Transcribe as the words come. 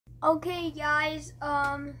Okay guys,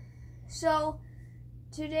 so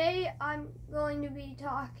today I'm going to be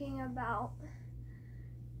talking about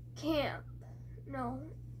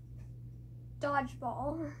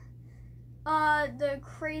dodgeball. The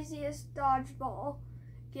craziest dodgeball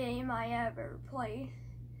game I ever played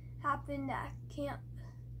happened at camp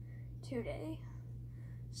today.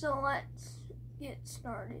 So let's get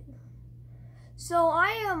started. So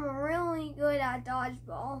I am really good at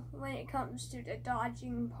dodgeball when it comes to the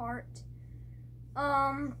dodging part.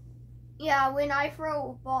 Yeah, when I throw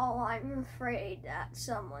a ball, I'm afraid that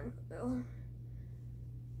someone will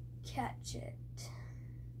catch it.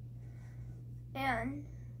 And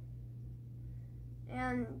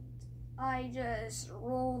I just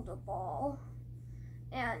roll the ball,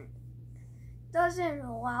 and it doesn't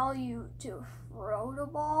allow you to throw the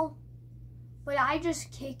ball, but I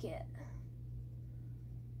just kick it.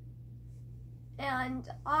 And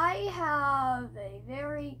I have a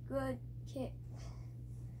very good kick.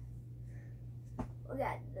 Look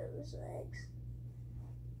at those legs.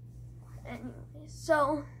 Anyway,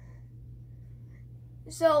 so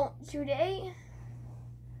today,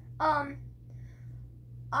 I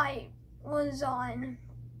was on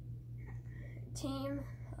team,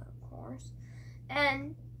 of course,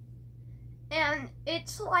 and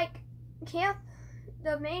it's like camp.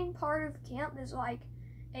 The main part of camp is like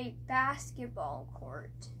a basketball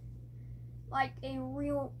court, like a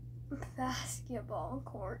real basketball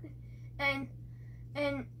court, and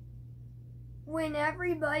when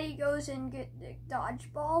everybody goes and get the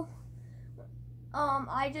dodgeball,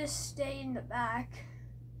 I just stay in the back.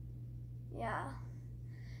 Yeah,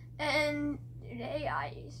 and today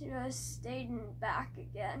I just stayed in the back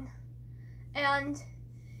again, and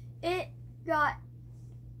it got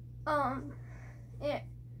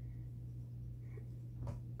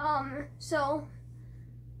so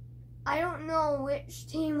I don't know which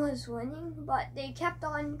team was winning, but they kept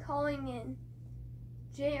on calling in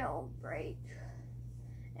jailbreak,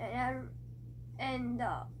 and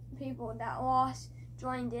people that lost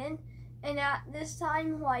joined in, and at this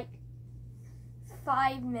time, like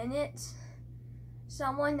 5 minutes,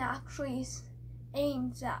 someone actually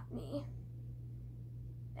aims at me,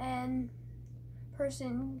 and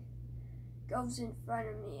person goes in front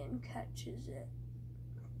of me and catches it.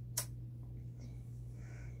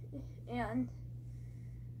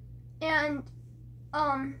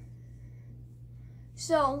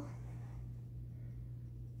 So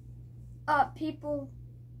people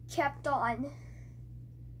kept on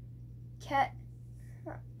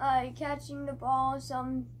catching the ball.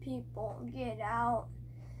 Some people get out,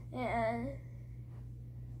 and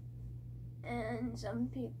some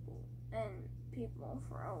people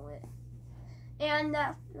throw it. And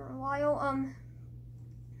after a while,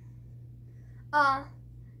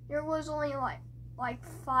 there was only like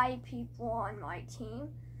 5 people on my team,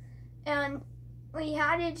 and we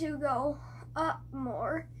had to go up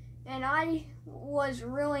more, and I was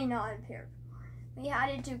really not prepared. We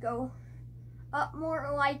had to go up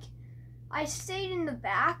more. Like, I stayed in the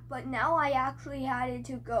back, but now I actually had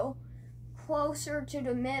to go closer to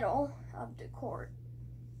the middle of the court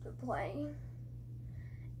to play.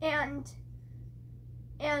 And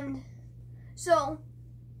so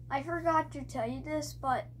I forgot to tell you this,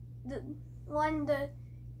 but the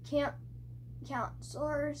camp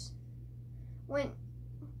counselors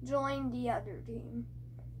joined the other team,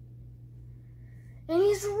 and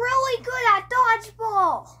he's really good at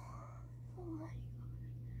dodgeball. Oh my God,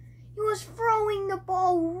 he was throwing the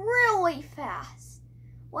ball really fast.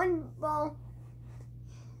 One ball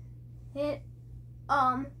hit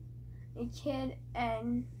a kid,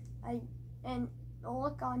 and the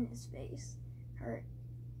look on his face hurt.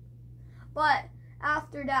 But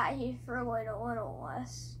after that, he threw it a little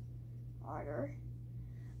less harder.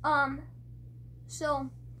 So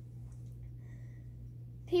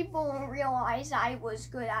people realized I was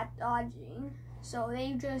good at dodging, so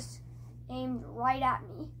they just aimed right at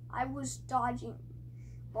me. I was dodging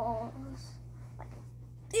balls like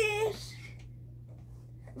this,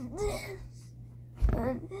 and this,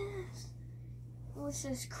 and this. It was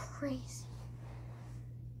just crazy.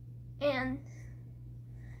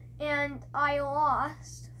 And I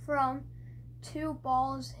lost from 2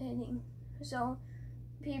 balls hitting. So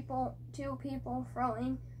 2 people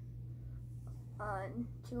throwing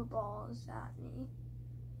 2 balls at me.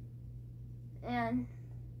 And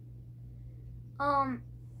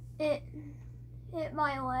it hit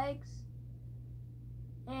my legs,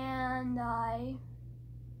 and I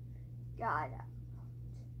got out.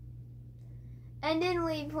 And then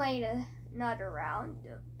we played another round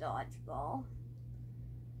of dodgeball.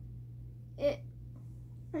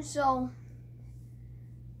 So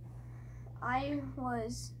I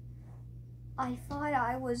thought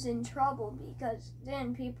I was in trouble because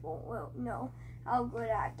then people will know how good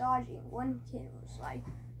at dodging. One kid was like,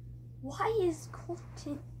 "Why is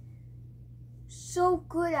Colton so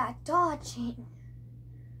good at dodging?"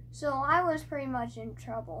 So I was pretty much in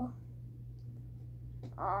trouble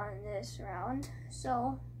on this round.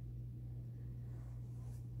 So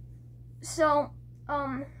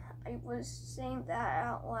I was saying that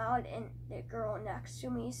out loud, and the girl next to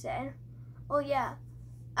me said, "Oh yeah,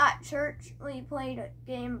 at church we played a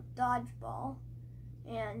game dodgeball,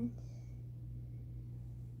 and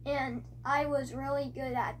I was really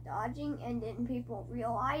good at dodging, and then people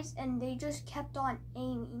realized, and they just kept on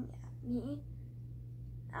aiming at me.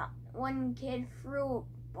 One kid threw a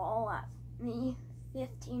ball at me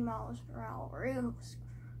 15 miles per hour. It was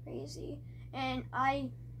crazy. And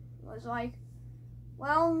I was like,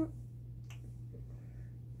 well,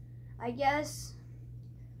 I guess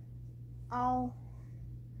I'll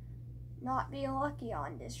not be lucky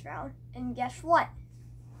on this round. And guess what?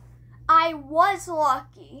 I was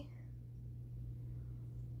lucky.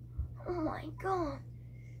 Oh my god.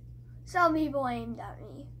 Some people aimed at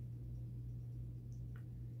me.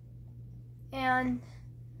 And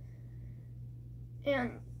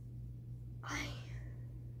I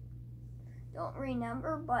don't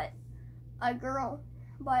remember, but a girl,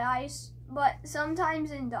 but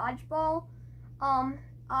sometimes in dodgeball,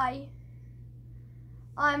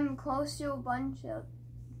 I'm close to a bunch of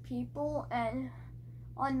people and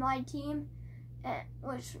on my team,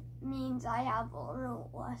 which means I have a little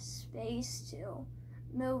less space to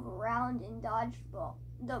move around and dodge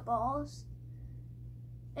the balls.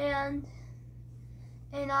 And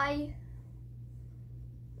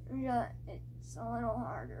it's a little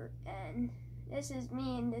harder, and this is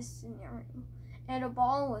me in this scenario, and a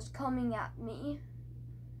ball was coming at me,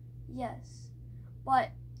 yes,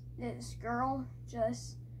 but this girl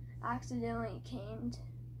just accidentally came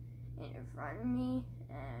in front of me,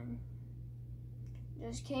 and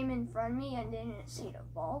just came in front of me and didn't see the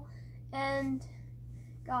ball, and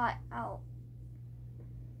got out.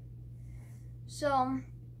 So,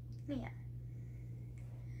 yeah.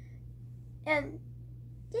 And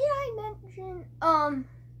did I mention,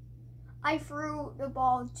 I threw the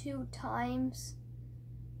ball 2 times,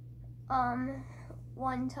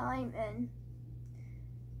 one time,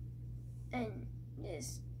 and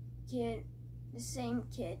this kid, the same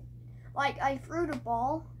kid, like, I threw the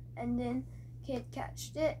ball, and then kid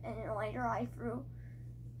catched it, and then later I threw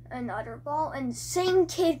another ball, and the same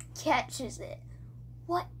kid catches it.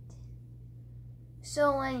 What?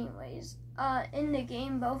 So anyways, in the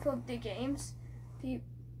game, both of the games, we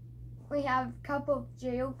have a couple of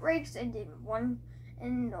jailbreaks, and then one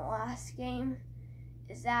in the last game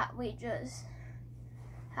is that we just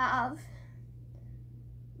have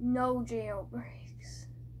no jailbreaks.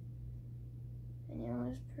 And it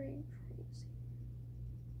was pretty crazy.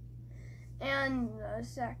 And the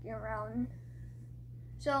second round,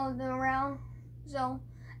 so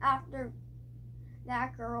after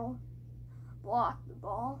that girl blocked the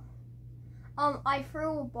ball, I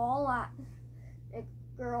threw a ball at the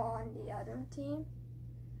girl on the other team,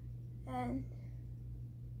 and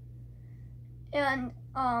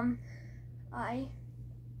I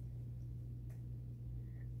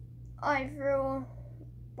threw a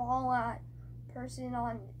ball at a person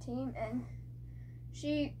on the team, and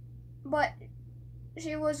she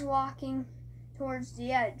was walking towards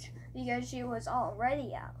the edge because she was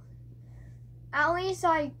already out. At least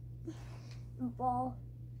the ball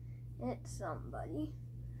hit somebody.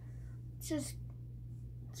 Just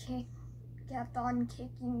kept on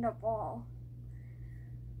kicking the ball.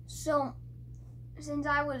 So, since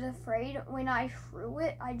I was afraid, when I threw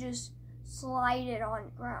it, I just slide it on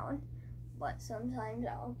the ground. But sometimes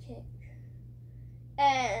I'll kick.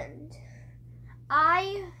 And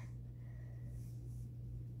I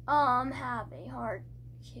have a hard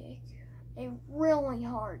kick. A really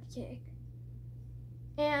hard kick.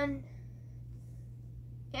 And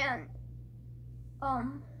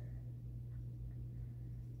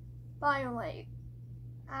by the way,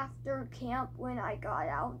 after camp, when I got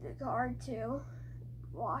out of the car to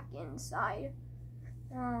walk inside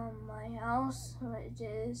my house, which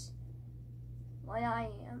is what I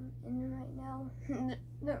am in right now,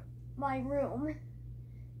 my room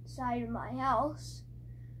inside of my house,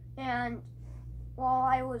 and while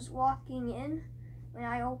I was walking in, when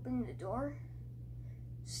I opened the door,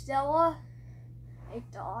 Stella, a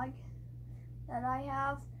dog that I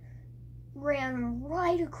have, ran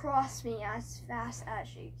right across me as fast as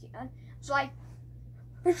she can. It's like,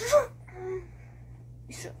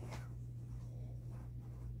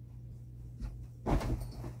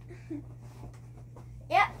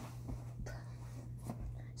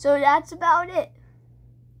 So that's about it.